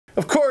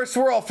Of course,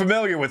 we're all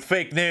familiar with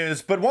fake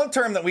news, but one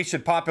term that we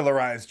should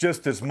popularize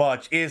just as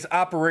much is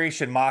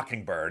Operation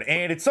Mockingbird,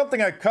 and it's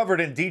something I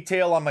covered in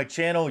detail on my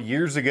channel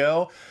years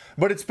ago,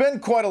 but it's been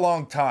quite a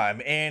long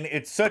time, and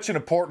it's such an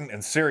important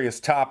and serious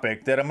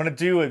topic that I'm going to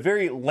do a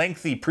very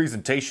lengthy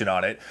presentation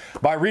on it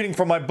by reading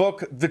from my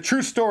book, The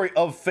True Story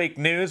of Fake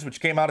News, which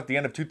came out at the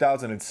end of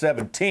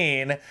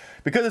 2017,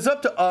 because it's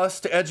up to us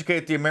to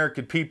educate the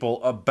American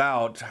people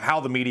about how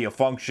the media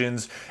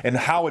functions and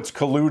how it's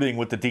colluding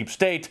with the deep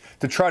state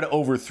to try to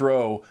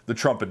overthrow the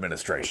Trump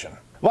administration.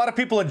 A lot of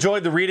people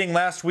enjoyed the reading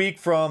last week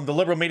from the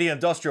liberal media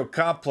industrial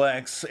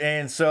complex,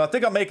 and so I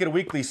think I'll make it a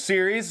weekly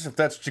series if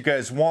that's what you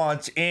guys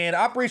want. And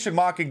Operation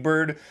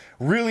Mockingbird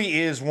really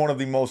is one of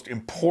the most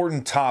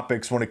important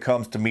topics when it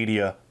comes to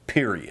media,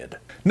 period.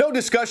 No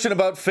discussion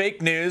about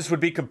fake news would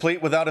be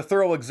complete without a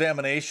thorough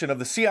examination of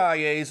the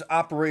CIA's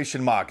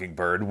Operation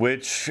Mockingbird,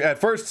 which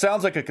at first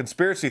sounds like a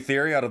conspiracy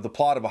theory out of the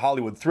plot of a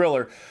Hollywood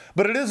thriller,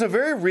 but it is a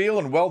very real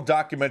and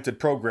well-documented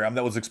program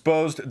that was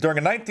exposed during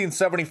a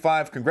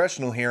 1975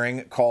 congressional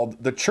hearing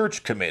called the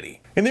Church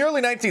Committee. In the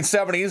early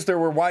 1970s, there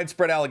were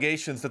widespread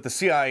allegations that the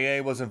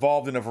CIA was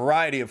involved in a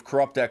variety of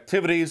corrupt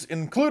activities,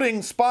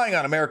 including spying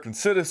on American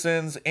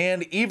citizens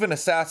and even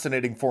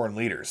assassinating foreign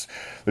leaders.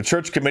 The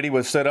Church Committee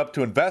was set up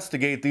to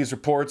investigate these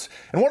reports,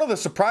 and one of the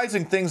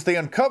surprising things they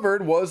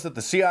uncovered was that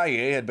the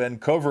CIA had been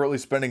covertly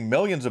spending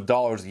millions of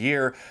dollars a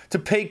year to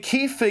pay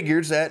key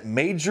figures at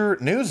major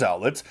news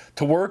outlets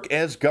to work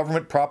as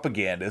government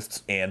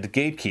propagandists and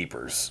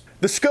gatekeepers.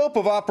 The scope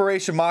of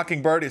Operation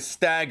Mockingbird is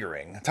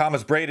staggering.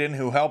 Thomas Braden,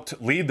 who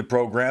helped lead the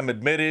program,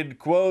 admitted,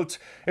 quote,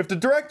 "If the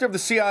director of the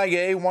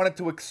CIA wanted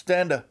to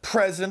extend a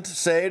present,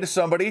 say, to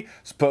somebody,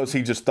 suppose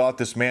he just thought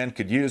this man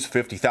could use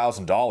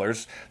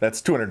 $50,000,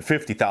 that's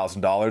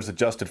 $250,000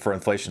 adjusted for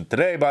inflation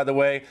today, by the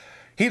way,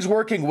 he's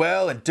working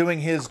well and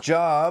doing his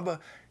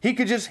job, he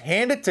could just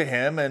hand it to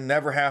him and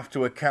never have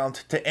to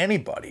account to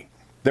anybody.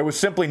 There was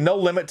simply no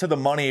limit to the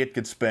money it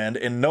could spend,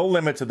 and no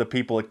limit to the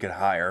people it could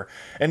hire,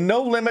 and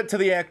no limit to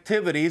the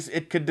activities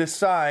it could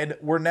decide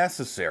were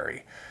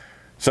necessary.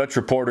 Such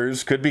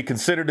reporters could be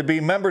considered to be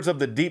members of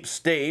the deep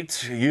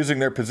state, using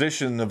their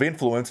position of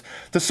influence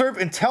to serve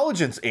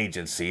intelligence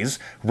agencies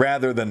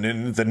rather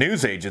than the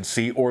news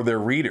agency or their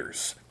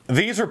readers.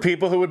 These were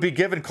people who would be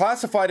given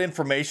classified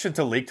information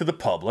to leak to the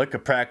public, a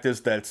practice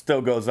that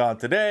still goes on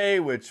today,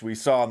 which we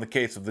saw in the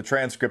case of the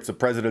transcripts of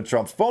President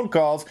Trump's phone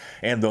calls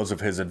and those of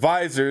his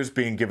advisors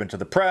being given to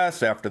the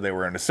press after they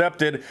were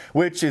intercepted,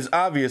 which is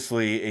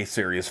obviously a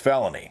serious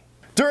felony.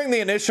 During the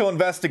initial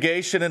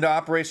investigation into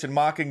Operation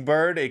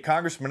Mockingbird, a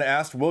congressman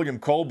asked William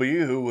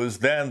Colby, who was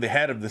then the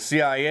head of the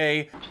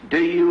CIA, "Do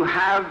you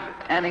have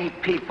any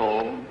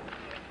people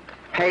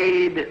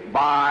paid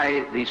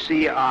by the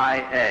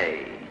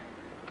CIA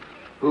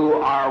who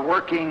are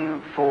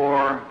working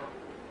for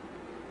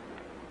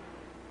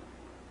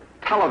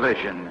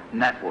television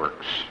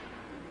networks?"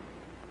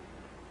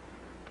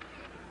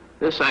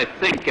 This, I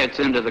think, gets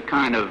into the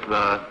kind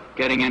of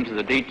getting into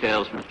the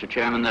details, Mr.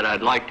 Chairman, that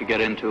I'd like to get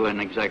into in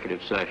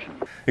executive session.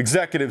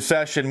 Executive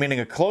session meaning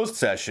a closed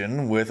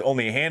session with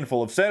only a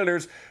handful of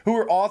senators who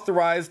are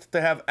authorized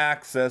to have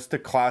access to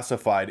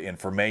classified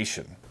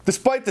information.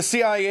 Despite the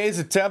CIA's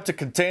attempt to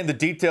contain the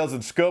details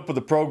and scope of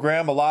the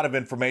program, a lot of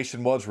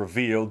information was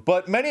revealed,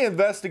 but many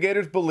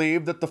investigators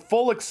believe that the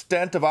full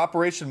extent of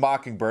Operation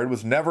Mockingbird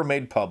was never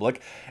made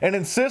public and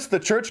insist the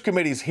Church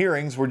Committee's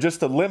hearings were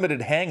just a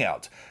limited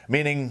hangout,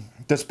 meaning,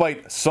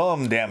 despite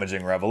some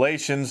damaging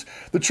revelations,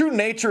 the true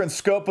nature and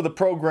scope of the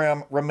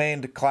program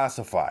remained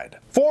classified.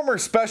 Former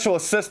Special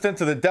Assistant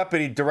to the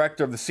Deputy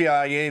Director of the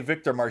CIA,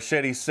 Victor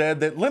Marchetti, said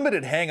that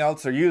limited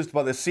hangouts are used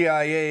by the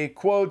CIA,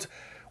 quote,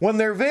 "when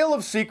their veil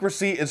of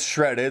secrecy is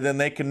shredded and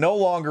they can no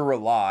longer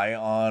rely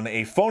on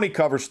a phony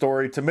cover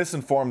story to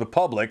misinform the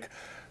public,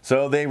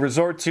 so they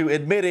resort to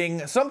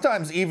admitting,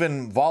 sometimes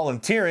even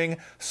volunteering,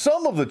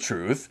 some of the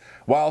truth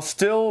while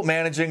still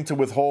managing to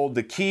withhold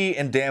the key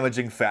and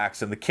damaging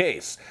facts in the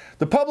case.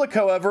 The public,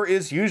 however,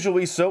 is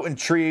usually so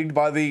intrigued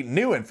by the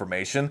new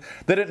information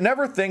that it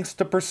never thinks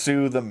to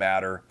pursue the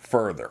matter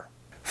further."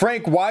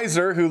 Frank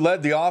Weiser, who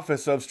led the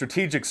Office of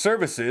Strategic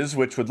Services,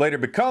 which would later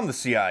become the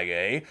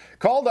CIA,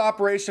 called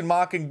Operation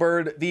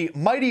Mockingbird the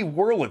Mighty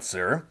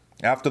Wurlitzer,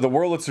 after the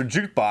Wurlitzer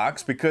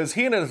jukebox, because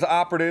he and his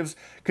operatives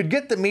could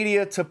get the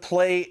media to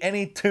play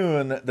any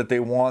tune that they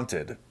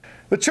wanted.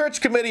 The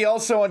Church Committee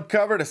also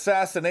uncovered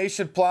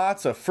assassination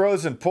plots, a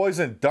frozen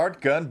poison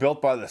dart gun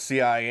built by the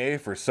CIA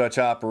for such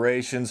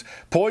operations,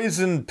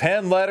 poisoned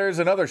pen letters,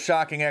 and other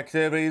shocking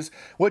activities,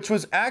 which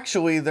was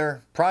actually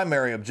their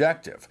primary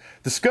objective.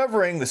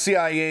 Discovering the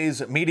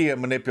CIA's media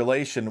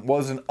manipulation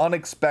was an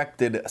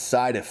unexpected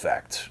side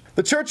effect.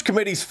 The Church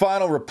Committee's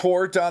final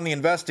report on the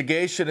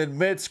investigation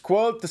admits,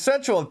 quote, "The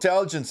Central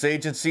Intelligence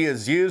Agency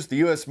has used the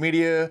U.S.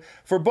 media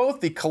for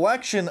both the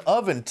collection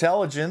of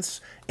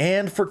intelligence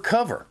and for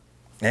cover,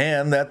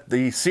 and that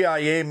the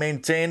CIA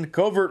maintained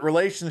covert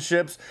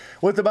relationships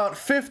with about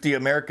 50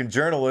 American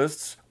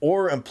journalists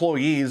or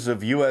employees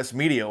of U.S.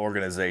 media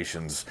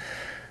organizations.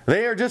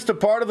 They are just a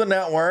part of the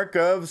network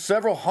of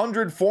several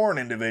hundred foreign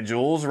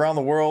individuals around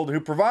the world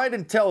who provide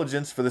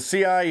intelligence for the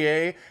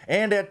CIA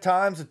and at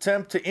times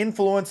attempt to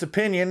influence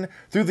opinion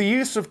through the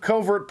use of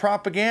covert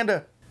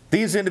propaganda.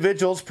 These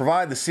individuals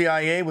provide the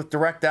CIA with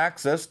direct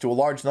access to a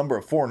large number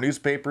of foreign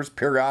newspapers,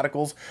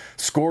 periodicals,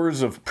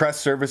 scores of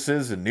press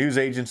services and news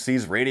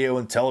agencies, radio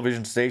and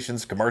television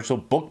stations, commercial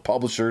book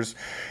publishers,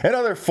 and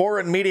other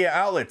foreign media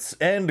outlets.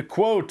 End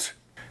quote.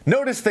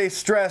 Notice they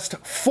stressed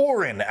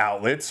foreign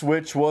outlets,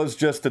 which was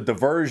just a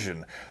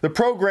diversion. The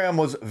program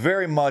was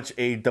very much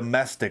a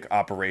domestic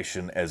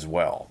operation as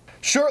well.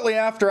 Shortly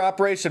after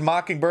Operation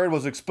Mockingbird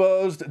was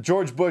exposed,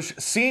 George Bush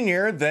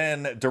Sr.,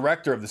 then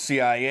director of the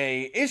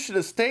CIA, issued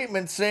a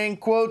statement saying,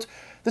 quote,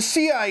 "The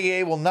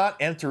CIA will not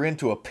enter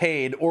into a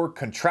paid or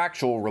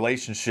contractual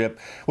relationship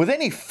with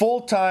any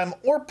full-time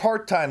or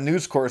part-time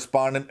news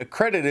correspondent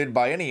accredited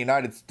by any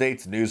United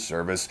States news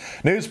service,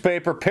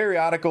 newspaper,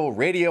 periodical,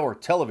 radio, or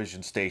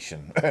television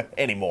station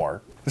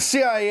anymore." The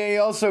CIA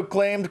also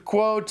claimed,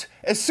 quote,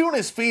 "As soon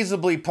as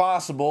feasibly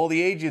possible,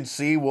 the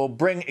agency will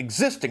bring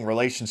existing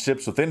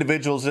relationships with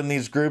individuals in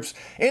these groups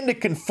into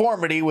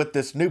conformity with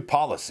this new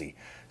policy.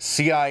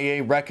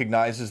 CIA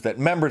recognizes that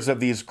members of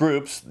these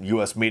groups,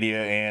 U.S.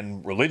 media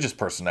and religious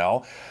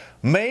personnel,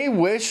 may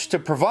wish to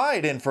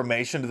provide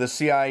information to the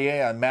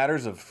CIA on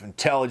matters of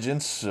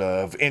intelligence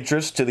of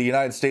interest to the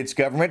United States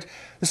government.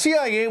 The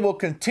CIA will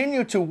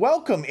continue to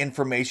welcome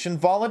information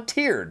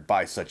volunteered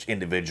by such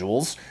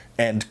individuals."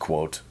 End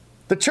quote.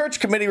 The Church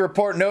Committee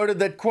report noted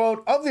that,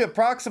 quote, "Of the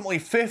approximately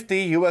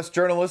 50 U.S.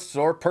 journalists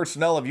or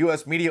personnel of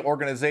U.S. media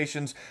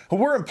organizations who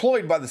were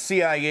employed by the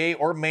CIA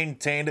or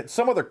maintained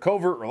some other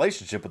covert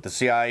relationship with the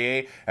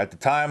CIA at the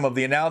time of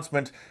the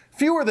announcement,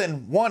 fewer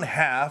than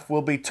one-half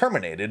will be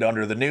terminated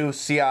under the new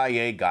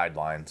CIA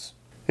guidelines."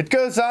 It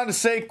goes on to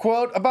say,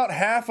 quote, "About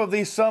half of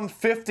these some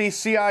 50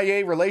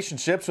 CIA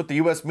relationships with the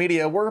U.S.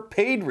 media were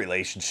paid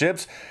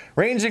relationships,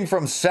 ranging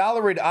from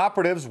salaried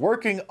operatives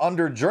working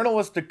under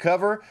journalistic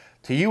cover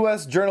to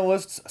U.S.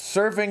 journalists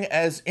serving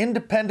as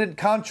independent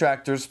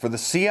contractors for the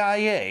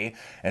CIA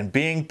and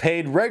being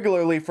paid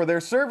regularly for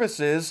their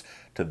services,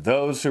 to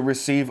those who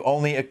receive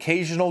only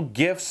occasional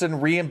gifts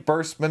and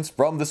reimbursements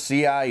from the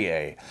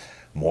CIA.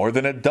 More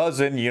than a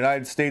dozen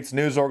United States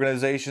news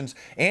organizations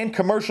and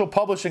commercial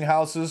publishing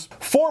houses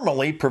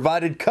formally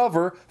provided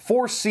cover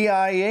for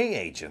CIA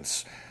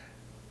agents.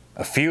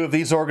 A few of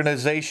these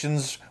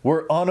organizations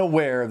were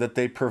unaware that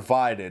they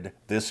provided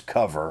this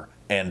cover."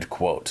 End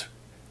quote.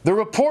 The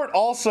report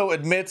also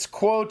admits,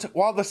 quote,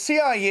 "While the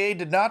CIA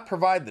did not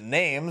provide the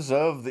names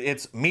of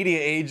its media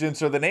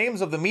agents or the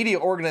names of the media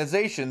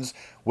organizations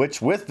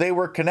with which they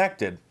were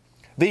connected,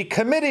 the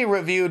committee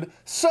reviewed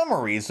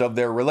summaries of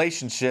their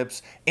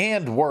relationships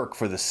and work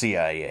for the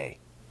CIA."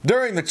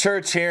 During the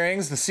church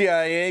hearings, the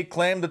CIA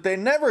claimed that they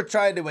never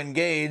tried to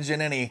engage in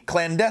any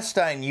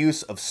clandestine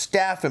use of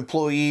staff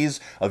employees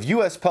of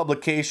U.S.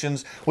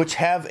 publications which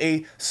have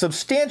a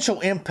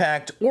substantial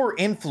impact or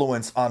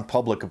influence on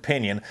public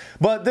opinion,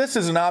 but this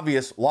is an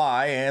obvious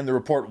lie, and the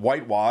report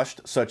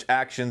whitewashed such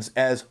actions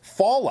as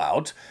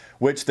fallout,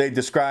 which they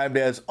described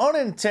as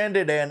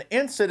unintended and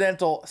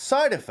incidental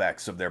side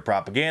effects of their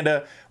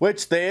propaganda,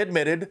 which they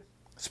admitted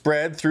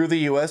spread through the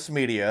U.S.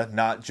 media,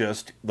 not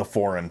just the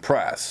foreign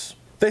press.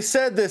 They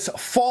said this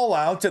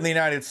fallout in the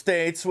United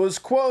States was,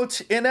 quote,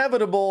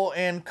 "inevitable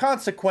and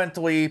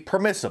consequently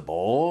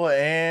permissible,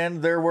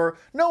 and there were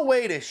no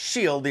way to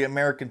shield the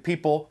American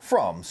people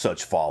from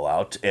such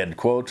fallout," end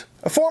quote.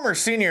 A former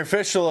senior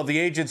official of the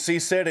agency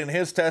said in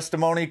his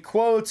testimony,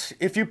 quote,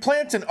 "If you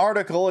plant an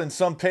article in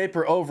some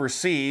paper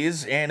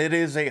overseas, and it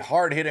is a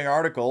hard-hitting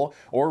article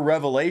or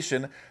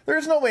revelation,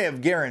 there's no way of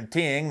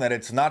guaranteeing that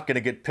it's not going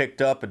to get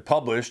picked up and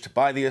published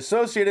by the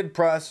Associated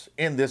Press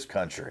in this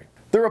country."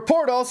 The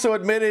report also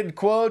admitted,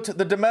 quote,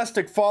 "The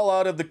domestic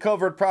fallout of the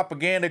covert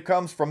propaganda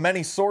comes from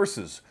many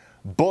sources.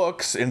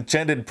 Books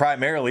intended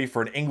primarily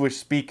for an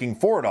English-speaking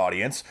foreign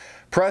audience,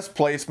 press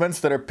placements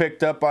that are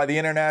picked up by the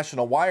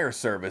international wire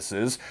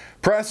services,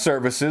 press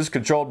services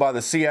controlled by the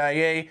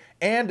CIA,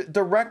 and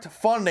direct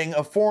funding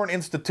of foreign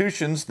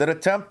institutions that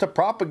attempt to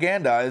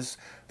propagandize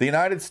the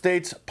United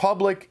States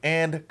public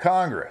and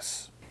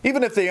Congress."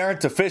 Even if they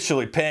aren't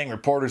officially paying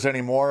reporters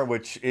anymore,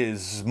 which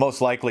is most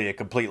likely a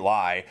complete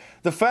lie,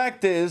 the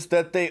fact is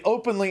that they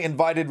openly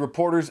invited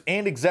reporters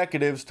and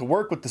executives to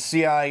work with the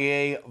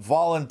CIA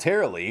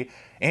voluntarily,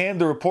 and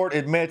the report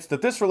admits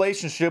that this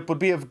relationship would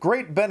be of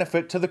great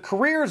benefit to the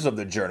careers of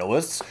the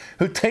journalists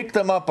who take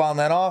them up on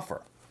that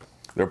offer.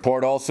 The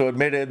report also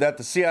admitted that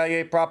the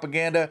CIA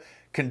propaganda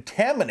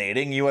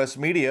contaminating U.S.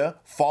 media,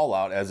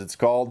 fallout as it's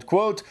called,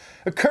 quote,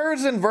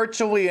 "occurs in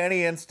virtually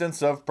any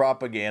instance of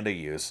propaganda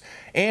use,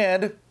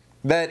 and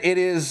that it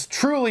is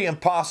truly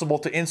impossible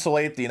to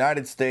insulate the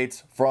United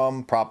States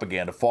from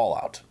propaganda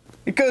fallout."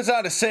 It goes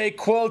on to say,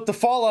 quote, the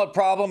fallout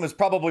problem is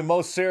probably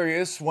most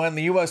serious when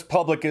the U.S.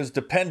 public is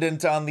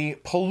dependent on the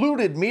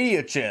polluted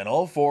media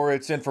channel for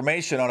its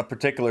information on a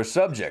particular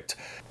subject.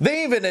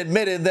 They even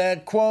admitted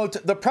that, quote,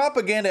 the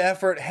propaganda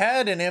effort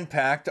had an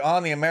impact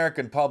on the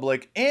American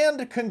public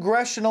and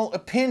congressional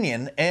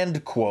opinion,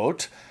 end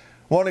quote.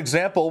 One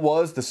example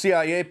was the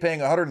CIA paying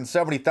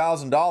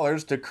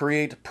 $170,000 to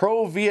create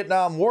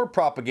pro-Vietnam War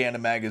propaganda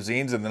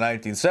magazines in the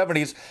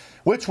 1970s,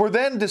 which were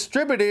then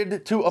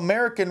distributed to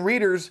American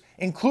readers,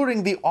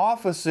 including the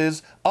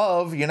offices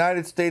of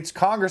United States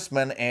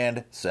congressmen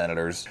and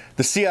senators.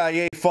 The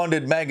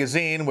CIA-funded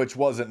magazine, which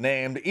wasn't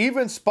named,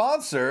 even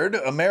sponsored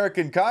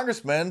American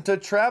congressmen to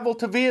travel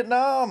to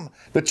Vietnam.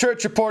 The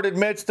Church report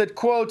admits that,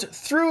 quote,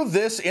 through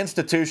this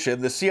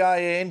institution, the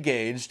CIA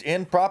engaged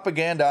in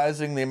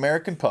propagandizing the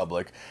American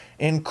public,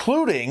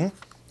 including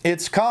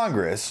its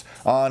Congress,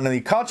 on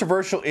the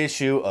controversial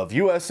issue of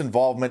U.S.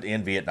 involvement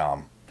in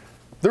Vietnam.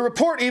 The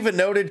report even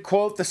noted,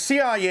 quote, the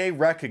CIA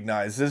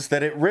recognizes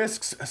that it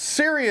risks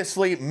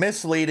seriously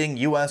misleading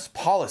U.S.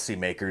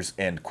 policymakers,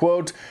 end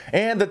quote,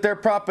 and that their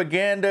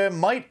propaganda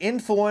might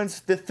influence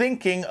the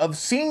thinking of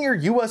senior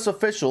U.S.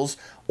 officials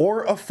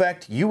or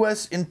affect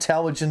U.S.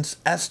 intelligence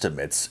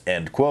estimates,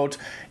 end quote,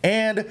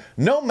 and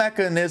no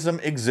mechanism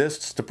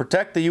exists to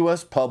protect the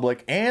U.S.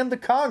 public and the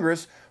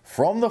Congress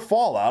from the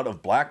fallout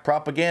of black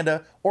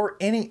propaganda or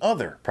any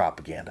other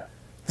propaganda.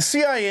 The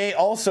CIA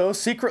also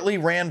secretly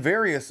ran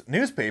various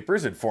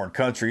newspapers in foreign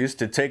countries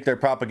to take their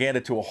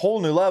propaganda to a whole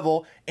new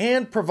level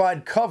and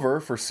provide cover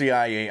for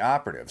CIA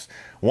operatives.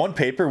 One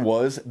paper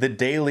was the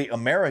Daily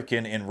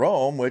American in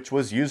Rome, which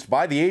was used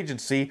by the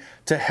agency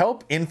to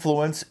help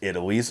influence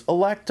Italy's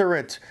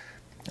electorate.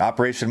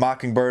 Operation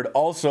Mockingbird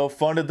also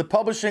funded the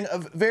publishing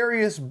of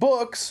various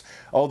books,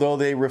 although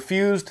they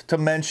refused to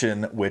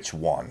mention which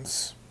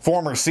ones.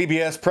 Former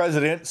CBS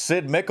president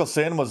Sid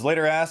Mickelson was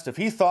later asked if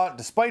he thought,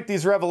 despite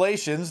these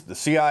revelations, the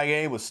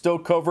CIA was still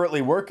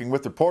covertly working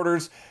with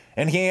reporters,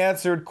 and he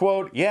answered,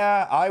 quote,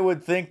 yeah, I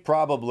would think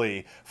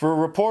probably. For a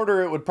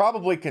reporter, it would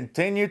probably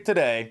continue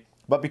today,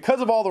 but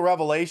because of all the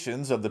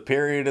revelations of the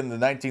period in the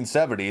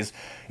 1970s,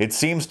 it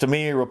seems to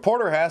me a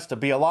reporter has to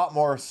be a lot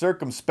more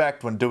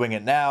circumspect when doing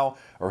it now,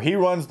 or he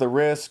runs the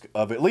risk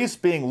of at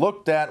least being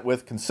looked at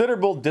with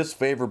considerable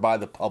disfavor by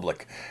the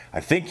public.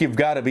 I think you've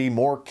got to be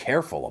more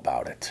careful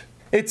about it.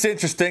 It's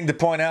interesting to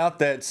point out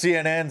that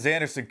CNN's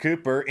Anderson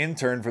Cooper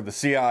interned for the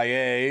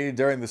CIA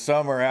during the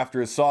summer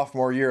after his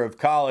sophomore year of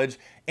college,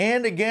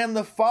 and again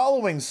the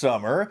following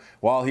summer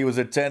while he was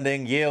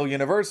attending Yale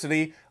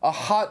University, a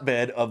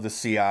hotbed of the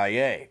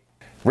CIA.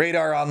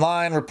 Radar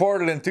Online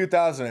reported in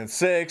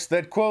 2006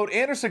 that, quote,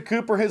 Anderson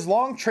Cooper has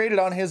long traded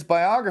on his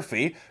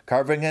biography,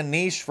 carving a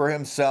niche for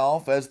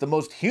himself as the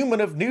most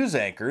human of news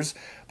anchors,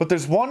 but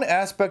there's one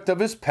aspect of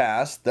his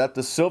past that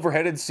the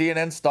silver-headed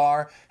CNN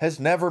star has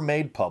never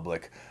made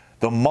public: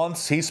 the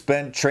months he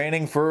spent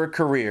training for a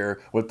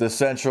career with the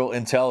Central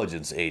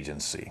Intelligence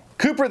Agency.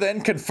 Cooper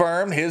then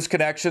confirmed his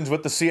connections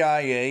with the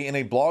CIA in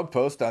a blog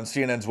post on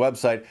CNN's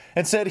website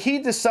and said he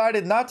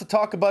decided not to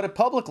talk about it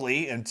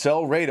publicly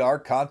until Radar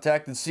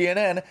contacted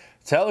CNN,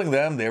 telling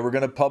them they were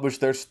going to publish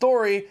their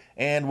story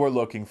and were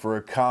looking for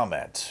a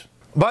comment.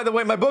 By the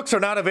way, my books are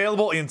not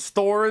available in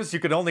stores. You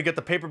can only get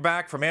the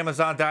paperback from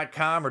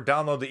Amazon.com or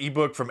download the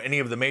ebook from any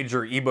of the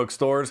major ebook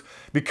stores.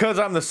 Because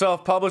I'm the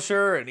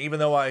self-publisher, and even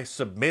though I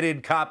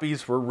submitted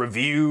copies for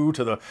review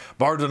to the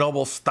Barnes &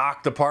 Noble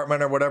stock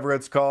department or whatever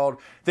it's called,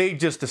 they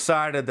just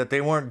decided that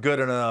they weren't good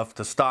enough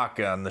to stock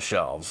on the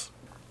shelves.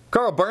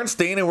 Carl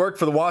Bernstein, who worked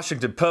for the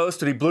Washington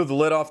Post, and he blew the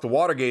lid off the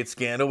Watergate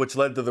scandal, which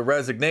led to the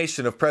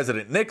resignation of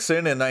President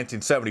Nixon in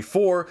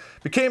 1974,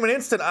 became an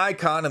instant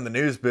icon in the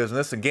news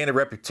business and gained a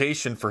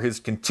reputation for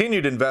his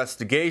continued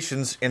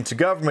investigations into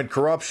government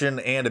corruption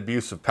and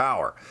abuse of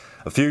power.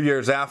 A few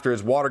years after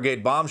his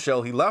Watergate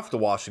bombshell, he left the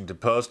Washington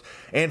Post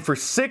and for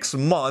 6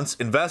 months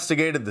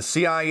investigated the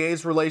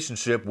CIA's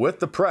relationship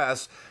with the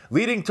press,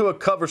 leading to a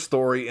cover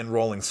story in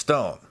Rolling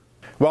Stone.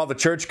 While the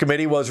Church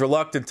Committee was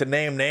reluctant to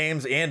name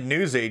names and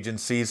news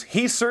agencies,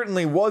 he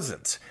certainly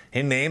wasn't.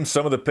 He named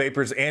some of the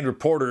papers and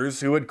reporters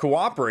who had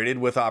cooperated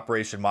with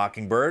Operation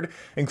Mockingbird,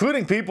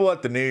 including people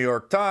at the New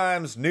York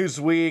Times,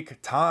 Newsweek,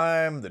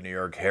 Time, the New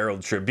York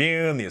Herald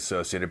Tribune, the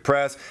Associated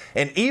Press,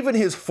 and even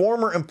his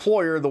former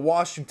employer, the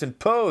Washington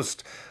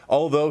Post,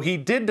 although he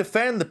did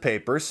defend the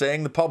paper,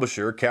 saying the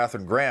publisher,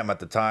 Katharine Graham at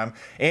the time,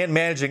 and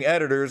managing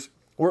editors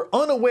were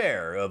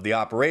unaware of the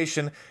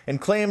operation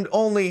and claimed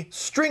only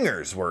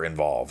stringers were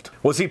involved.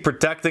 Was he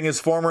protecting his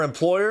former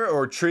employer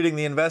or treating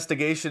the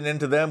investigation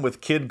into them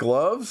with kid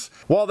gloves?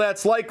 While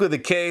that's likely the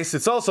case,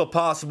 it's also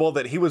possible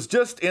that he was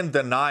just in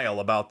denial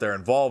about their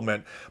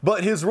involvement,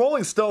 but his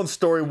Rolling Stone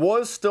story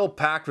was still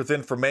packed with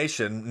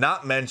information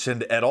not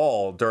mentioned at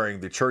all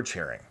during the Church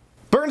hearing.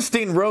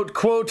 Bernstein wrote,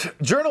 quote,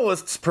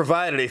 journalists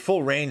provided a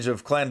full range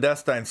of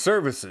clandestine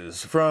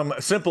services, from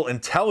simple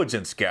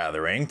intelligence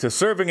gathering to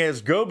serving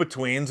as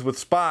go-betweens with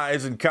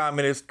spies in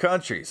communist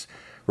countries.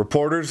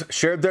 Reporters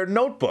shared their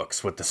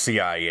notebooks with the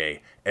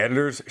CIA.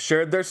 Editors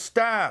shared their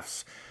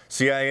staffs.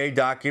 CIA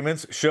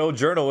documents show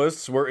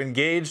journalists were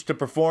engaged to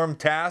perform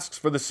tasks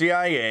for the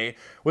CIA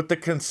with the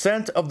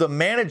consent of the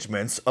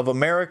managements of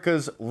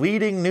America's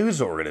leading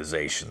news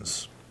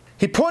organizations.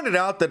 He pointed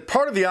out that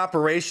part of the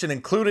operation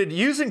included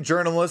using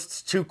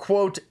journalists to,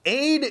 quote,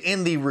 aid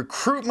in the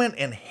recruitment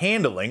and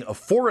handling of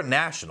foreign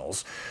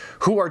nationals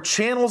who are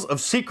channels of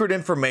secret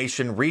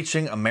information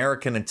reaching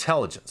American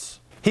intelligence.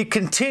 He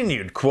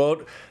continued,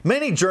 quote,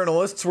 many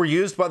journalists were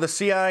used by the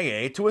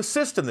CIA to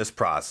assist in this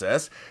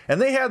process, and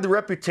they had the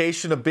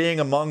reputation of being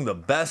among the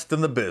best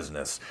in the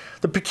business.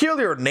 The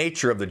peculiar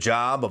nature of the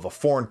job of a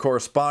foreign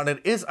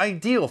correspondent is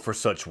ideal for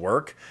such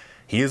work.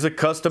 He is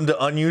accustomed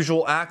to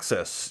unusual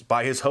access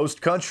by his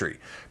host country,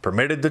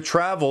 permitted to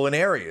travel in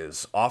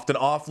areas often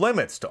off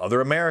limits to other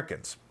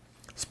Americans,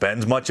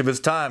 spends much of his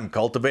time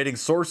cultivating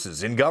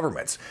sources in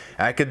governments,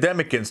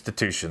 academic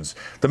institutions,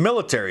 the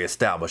military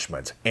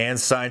establishment, and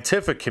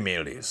scientific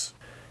communities.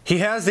 He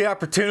has the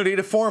opportunity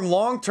to form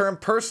long-term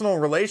personal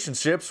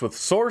relationships with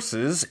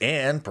sources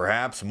and,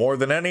 perhaps more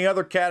than any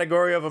other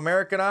category of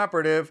American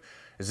operative,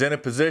 is in a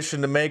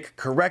position to make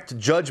correct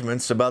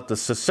judgments about the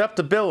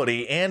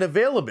susceptibility and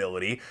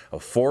availability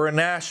of foreign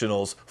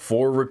nationals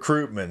for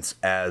recruitments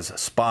as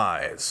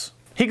spies.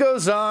 He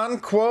goes on,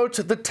 quote,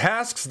 the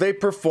tasks they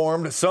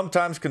performed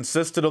sometimes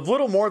consisted of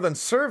little more than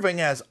serving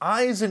as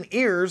eyes and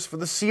ears for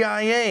the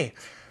CIA,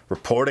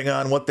 reporting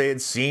on what they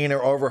had seen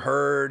or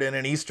overheard in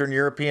an Eastern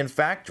European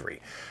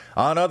factory.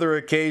 On other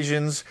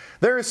occasions,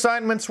 their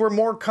assignments were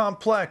more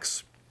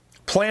complex,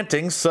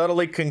 planting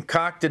subtly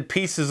concocted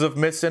pieces of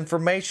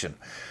misinformation,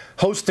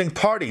 hosting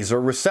parties or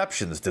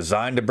receptions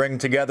designed to bring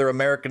together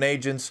American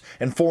agents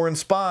and foreign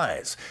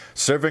spies,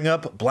 serving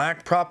up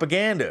black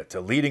propaganda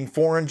to leading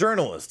foreign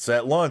journalists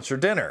at lunch or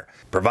dinner,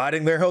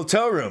 providing their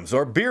hotel rooms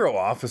or bureau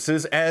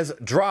offices as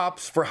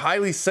drops for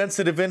highly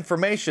sensitive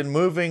information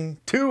moving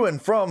to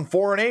and from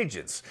foreign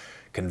agents,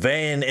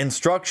 conveying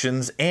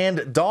instructions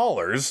and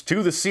dollars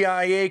to the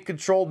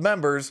CIA-controlled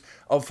members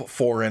of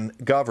foreign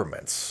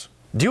governments.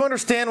 Do you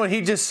understand what he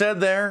just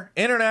said there?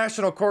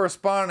 International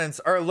correspondents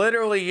are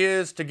literally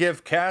used to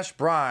give cash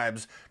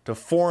bribes to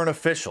foreign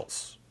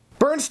officials.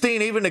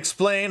 Bernstein even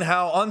explained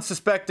how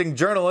unsuspecting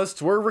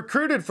journalists were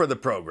recruited for the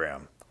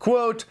program.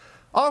 Quote,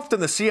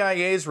 often the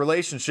CIA's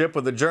relationship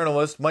with a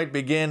journalist might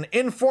begin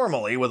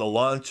informally with a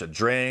lunch, a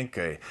drink,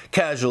 a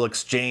casual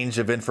exchange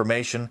of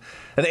information.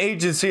 An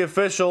agency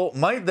official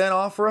might then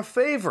offer a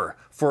favor,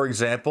 for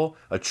example,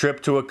 a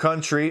trip to a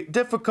country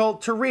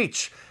difficult to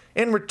reach.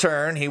 In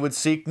return, he would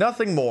seek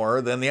nothing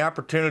more than the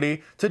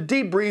opportunity to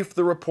debrief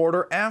the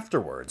reporter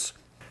afterwards.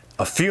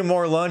 A few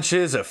more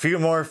lunches, a few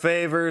more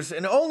favors,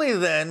 and only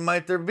then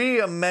might there be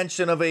a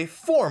mention of a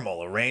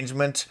formal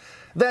arrangement.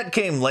 That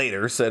came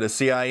later, said a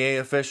CIA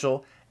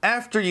official,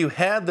 after you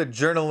had the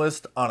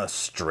journalist on a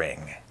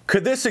string.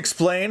 Could this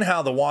explain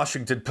how the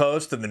Washington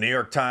Post and the New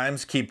York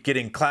Times keep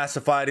getting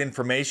classified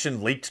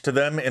information leaked to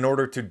them in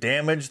order to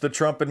damage the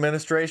Trump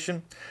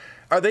administration?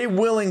 Are they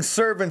willing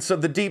servants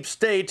of the deep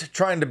state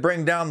trying to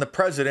bring down the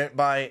president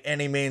by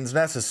any means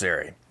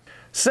necessary?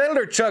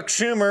 Senator Chuck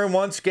Schumer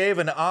once gave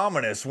an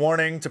ominous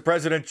warning to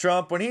President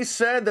Trump when he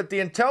said that the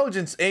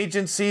intelligence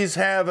agencies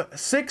have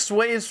 6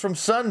 ways from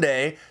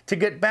Sunday to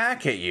get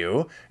back at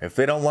you if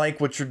they don't like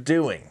what you're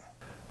doing.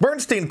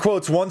 Bernstein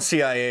quotes one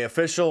CIA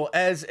official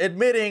as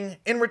admitting,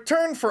 in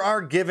return for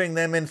our giving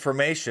them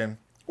information,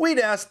 we'd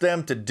ask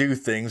them to do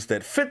things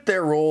that fit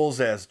their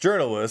roles as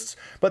journalists,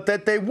 but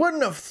that they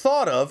wouldn't have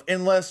thought of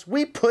unless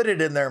we put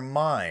it in their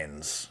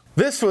minds.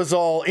 This was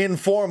all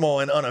informal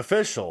and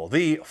unofficial.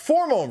 The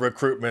formal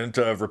recruitment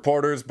of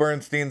reporters,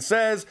 Bernstein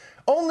says,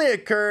 only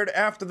occurred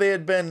after they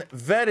had been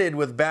vetted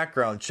with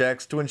background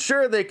checks to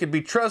ensure they could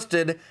be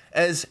trusted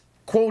as,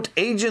 quote,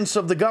 agents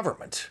of the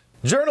government.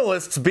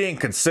 Journalists being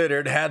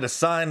considered had to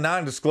sign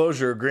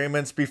non-disclosure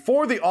agreements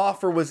before the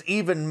offer was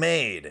even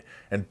made,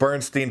 and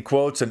Bernstein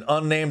quotes an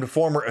unnamed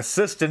former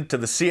assistant to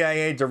the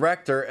CIA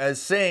director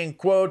as saying,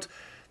 quote,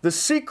 the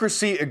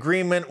secrecy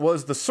agreement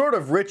was the sort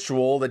of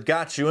ritual that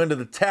got you into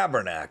the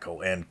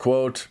tabernacle, end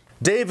quote.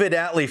 David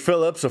Atlee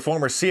Phillips, a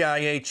former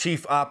CIA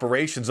chief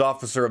operations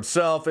officer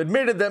himself,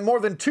 admitted that more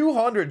than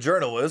 200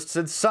 journalists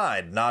had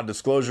signed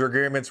non-disclosure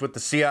agreements with the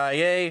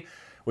CIA,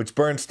 which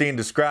Bernstein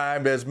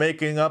described as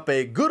making up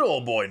a good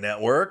old boy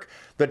network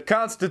that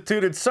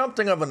constituted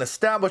something of an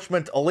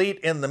establishment elite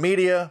in the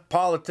media,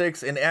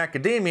 politics, and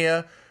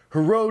academia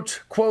who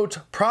wrote, quote,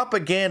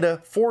 propaganda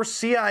for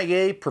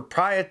CIA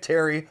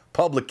proprietary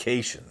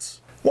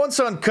publications. Once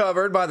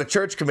uncovered by the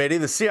Church Committee,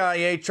 the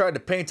CIA tried to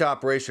paint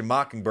Operation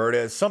Mockingbird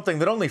as something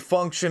that only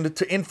functioned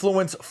to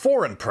influence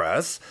foreign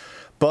press.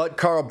 But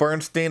Carl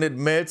Bernstein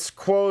admits,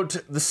 quote,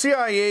 the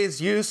CIA's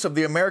use of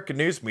the American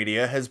news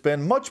media has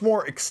been much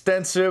more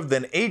extensive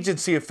than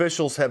agency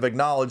officials have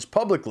acknowledged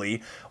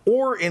publicly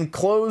or in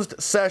closed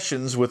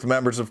sessions with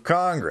members of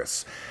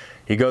Congress.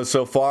 He goes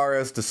so far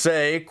as to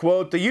say,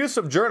 quote, the use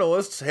of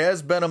journalists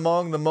has been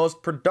among the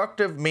most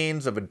productive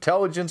means of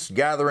intelligence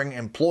gathering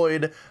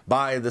employed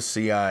by the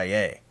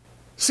CIA.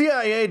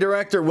 CIA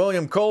Director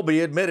William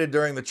Colby admitted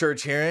during the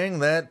church hearing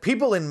that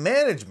people in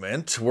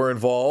management were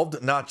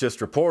involved, not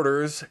just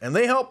reporters, and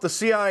they helped the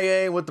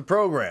CIA with the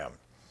program.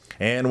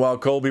 And while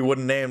Colby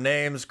wouldn't name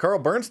names, Carl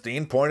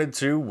Bernstein pointed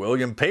to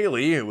William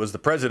Paley, who was the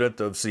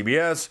president of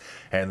CBS,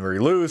 Henry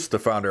Luce, the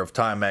founder of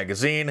Time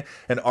magazine,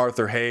 and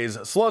Arthur Hayes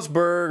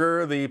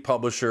Schlussberger, the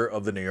publisher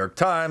of the New York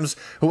Times,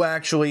 who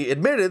actually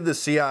admitted the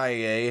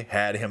CIA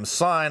had him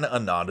sign a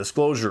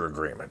non-disclosure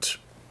agreement.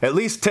 At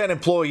least 10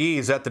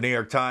 employees at the New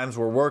York Times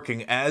were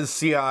working as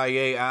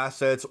CIA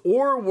assets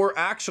or were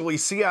actually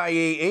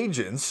CIA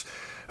agents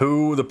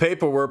who the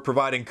paper were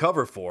providing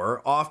cover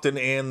for, often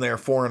in their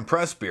foreign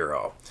press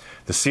bureau.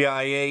 The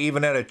CIA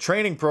even had a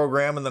training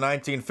program in the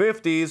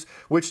 1950s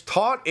which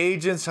taught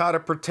agents how to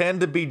pretend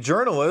to be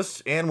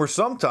journalists and were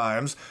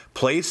sometimes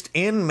placed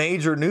in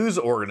major news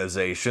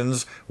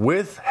organizations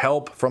with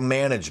help from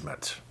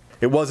management.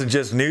 It wasn't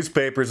just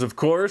newspapers, of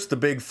course. The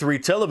big three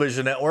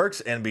television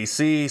networks,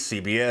 NBC,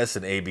 CBS,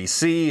 and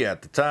ABC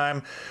at the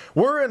time,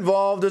 were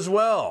involved as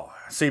well.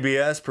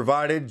 CBS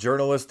provided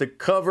journalistic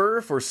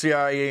cover for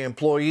CIA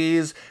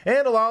employees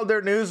and allowed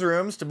their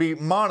newsrooms to be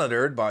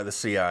monitored by the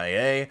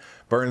CIA.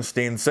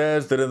 Bernstein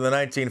says that in the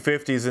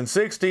 1950s and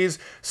 60s,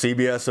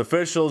 CBS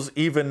officials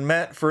even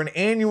met for an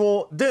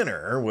annual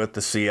dinner with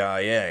the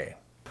CIA.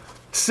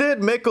 Sid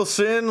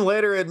Mickelson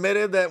later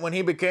admitted that when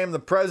he became the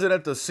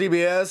president of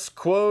CBS,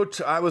 quote,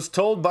 "I was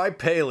told by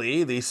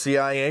Paley, the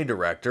CIA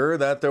director,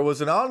 that there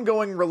was an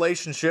ongoing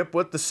relationship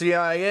with the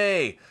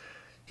CIA.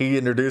 He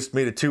introduced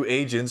me to two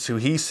agents who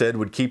he said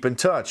would keep in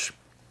touch.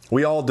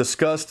 We all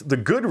discussed the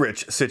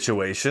Goodrich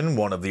situation,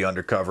 one of the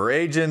undercover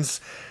agents,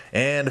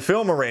 and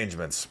film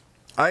arrangements.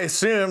 I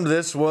assumed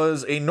this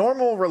was a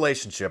normal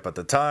relationship at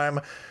the time.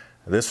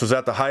 This was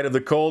at the height of the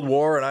Cold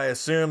War, and I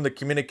assumed the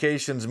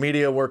communications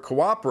media were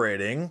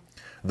cooperating,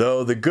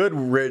 though the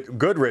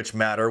Goodrich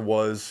matter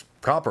was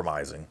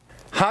compromising."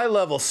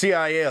 High-level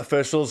CIA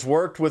officials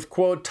worked with,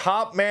 quote,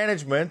 top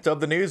management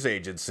of the news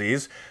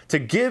agencies to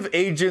give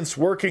agents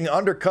working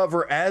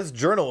undercover as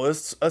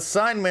journalists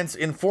assignments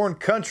in foreign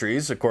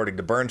countries, according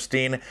to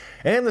Bernstein,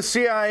 and the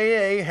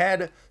CIA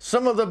had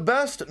some of the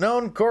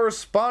best-known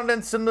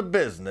correspondents in the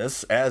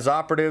business as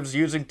operatives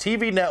using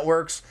TV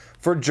networks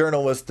for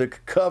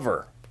journalistic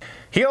cover.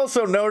 He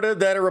also noted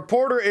that a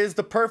reporter is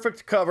the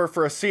perfect cover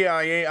for a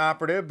CIA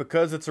operative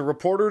because it's a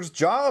reporter's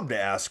job to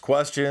ask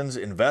questions,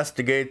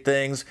 investigate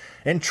things,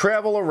 and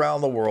travel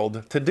around the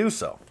world to do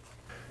so.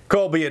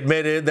 Colby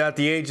admitted that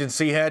the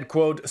agency had,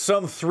 quote,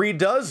 some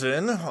 36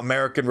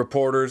 American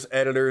reporters,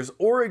 editors,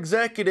 or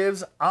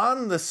executives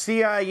on the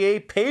CIA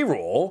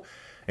payroll,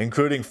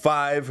 including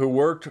 5 who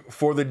worked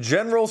for the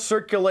general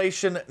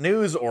circulation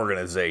news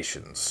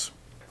organizations.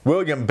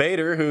 William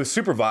Bader, who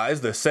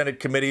supervised the Senate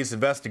committee's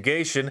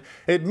investigation,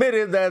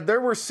 admitted that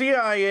there were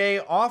CIA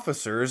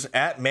officers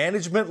at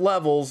management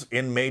levels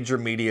in major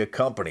media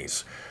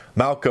companies.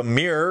 Malcolm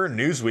Muir,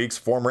 Newsweek's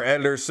former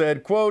editor,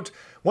 said, quote,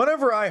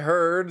 whenever I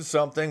heard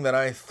something that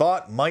I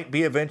thought might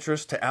be of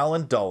interest to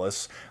Allen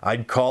Dulles,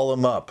 I'd call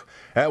him up.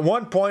 At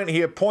one point,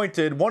 he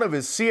appointed one of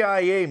his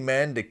CIA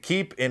men to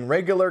keep in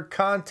regular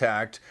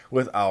contact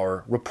with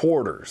our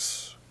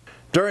reporters.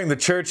 During the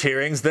church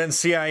hearings, then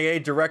CIA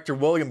Director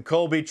William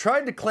Colby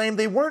tried to claim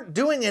they weren't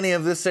doing any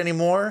of this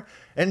anymore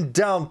and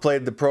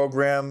downplayed the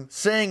program,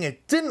 saying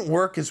it didn't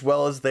work as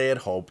well as they had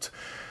hoped.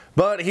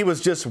 But he was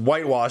just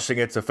whitewashing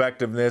its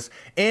effectiveness,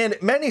 and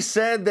many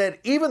said that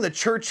even the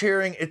church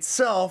hearing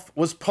itself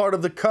was part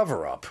of the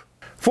cover-up.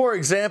 For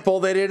example,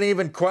 they didn't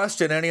even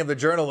question any of the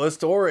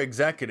journalists or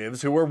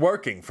executives who were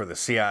working for the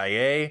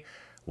CIA.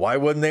 Why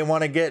wouldn't they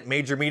want to get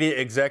major media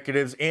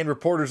executives and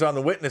reporters on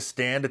the witness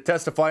stand to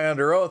testify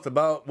under oath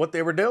about what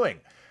they were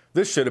doing?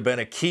 This should have been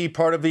a key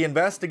part of the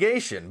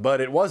investigation, but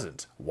it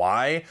wasn't.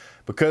 Why?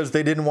 Because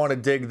they didn't want to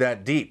dig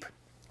that deep.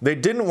 They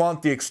didn't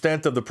want the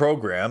extent of the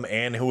program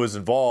and who was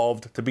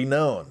involved to be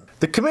known.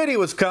 The committee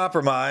was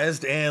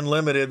compromised and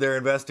limited their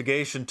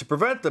investigation to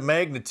prevent the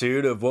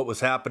magnitude of what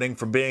was happening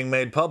from being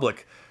made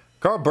public.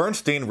 Carl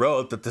Bernstein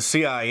wrote that the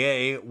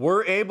CIA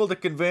were able to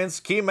convince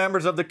key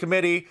members of the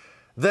committee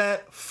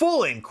that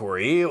full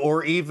inquiry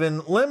or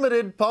even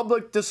limited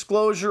public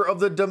disclosure of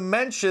the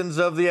dimensions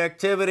of the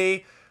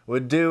activity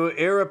would do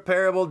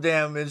irreparable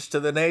damage to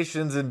the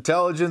nation's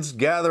intelligence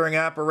gathering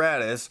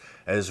apparatus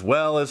as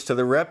well as to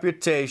the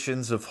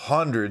reputations of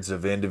hundreds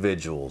of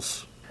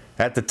individuals.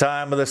 At the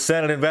time of the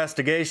Senate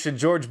investigation,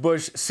 George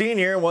Bush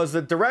Sr. was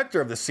the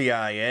director of the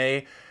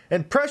CIA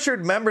and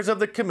pressured members of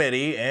the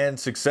committee and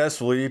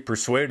successfully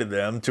persuaded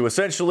them to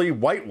essentially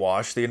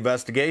whitewash the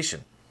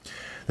investigation.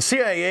 The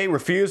CIA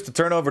refused to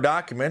turn over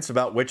documents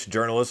about which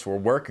journalists were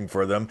working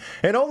for them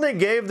and only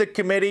gave the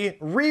committee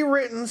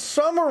rewritten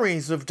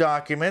summaries of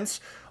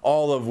documents,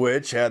 all of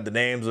which had the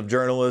names of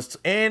journalists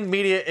and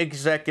media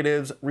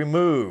executives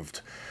removed.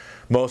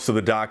 Most of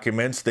the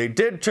documents they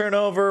did turn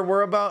over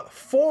were about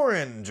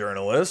foreign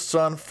journalists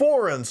on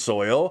foreign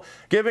soil,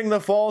 giving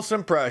the false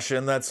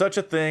impression that such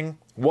a thing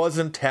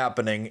wasn't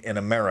happening in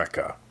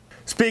America.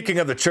 Speaking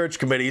of the Church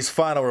Committee's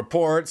final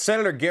report,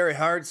 Senator Gary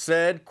Hart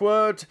said,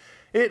 quote,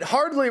 it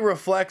hardly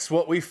reflects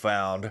what we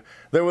found.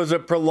 There was a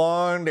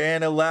prolonged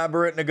and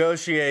elaborate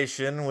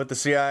negotiation with the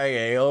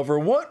CIA over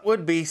what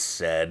would be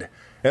said.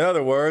 In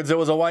other words, it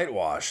was a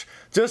whitewash.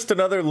 Just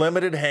another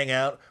limited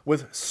hangout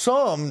with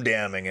some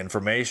damning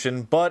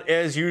information, but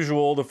as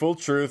usual, the full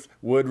truth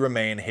would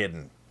remain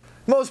hidden.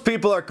 Most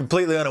people are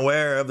completely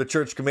unaware of the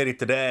Church Committee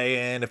today,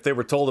 and if they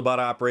were told about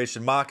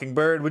Operation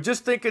Mockingbird, would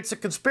just think it's a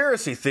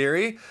conspiracy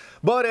theory.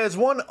 But as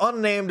one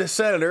unnamed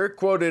senator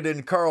quoted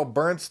in Carl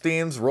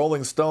Bernstein's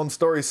Rolling Stone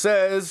story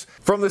says,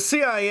 from the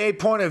CIA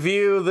point of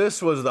view,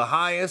 this was the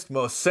highest,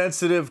 most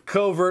sensitive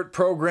covert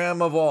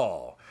program of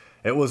all.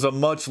 It was a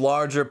much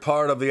larger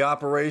part of the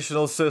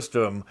operational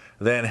system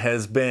than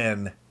has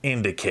been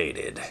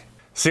indicated.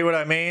 See what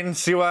I mean?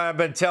 See why I've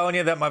been telling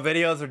you that my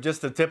videos are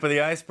just the tip of the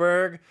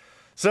iceberg?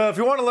 So if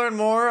you want to learn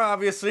more,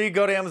 obviously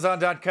go to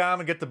Amazon.com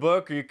and get the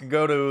book, or you can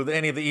go to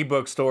any of the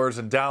ebook stores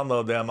and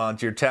download them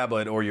onto your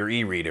tablet or your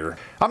e-reader.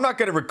 I'm not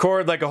going to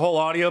record like a whole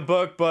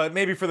audiobook, but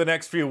maybe for the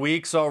next few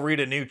weeks I'll read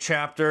a new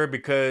chapter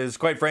because,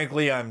 quite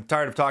frankly, I'm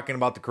tired of talking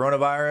about the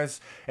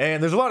coronavirus,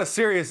 and there's a lot of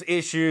serious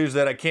issues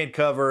that I can't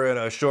cover in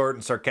a short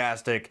and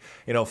sarcastic,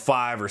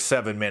 5 or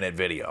 7 minute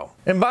video.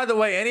 And by the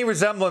way, any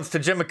resemblance to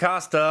Jim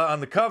Acosta on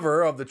the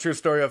cover of The True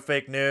Story of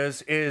Fake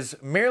News is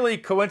merely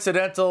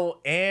coincidental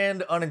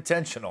and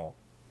unintentional.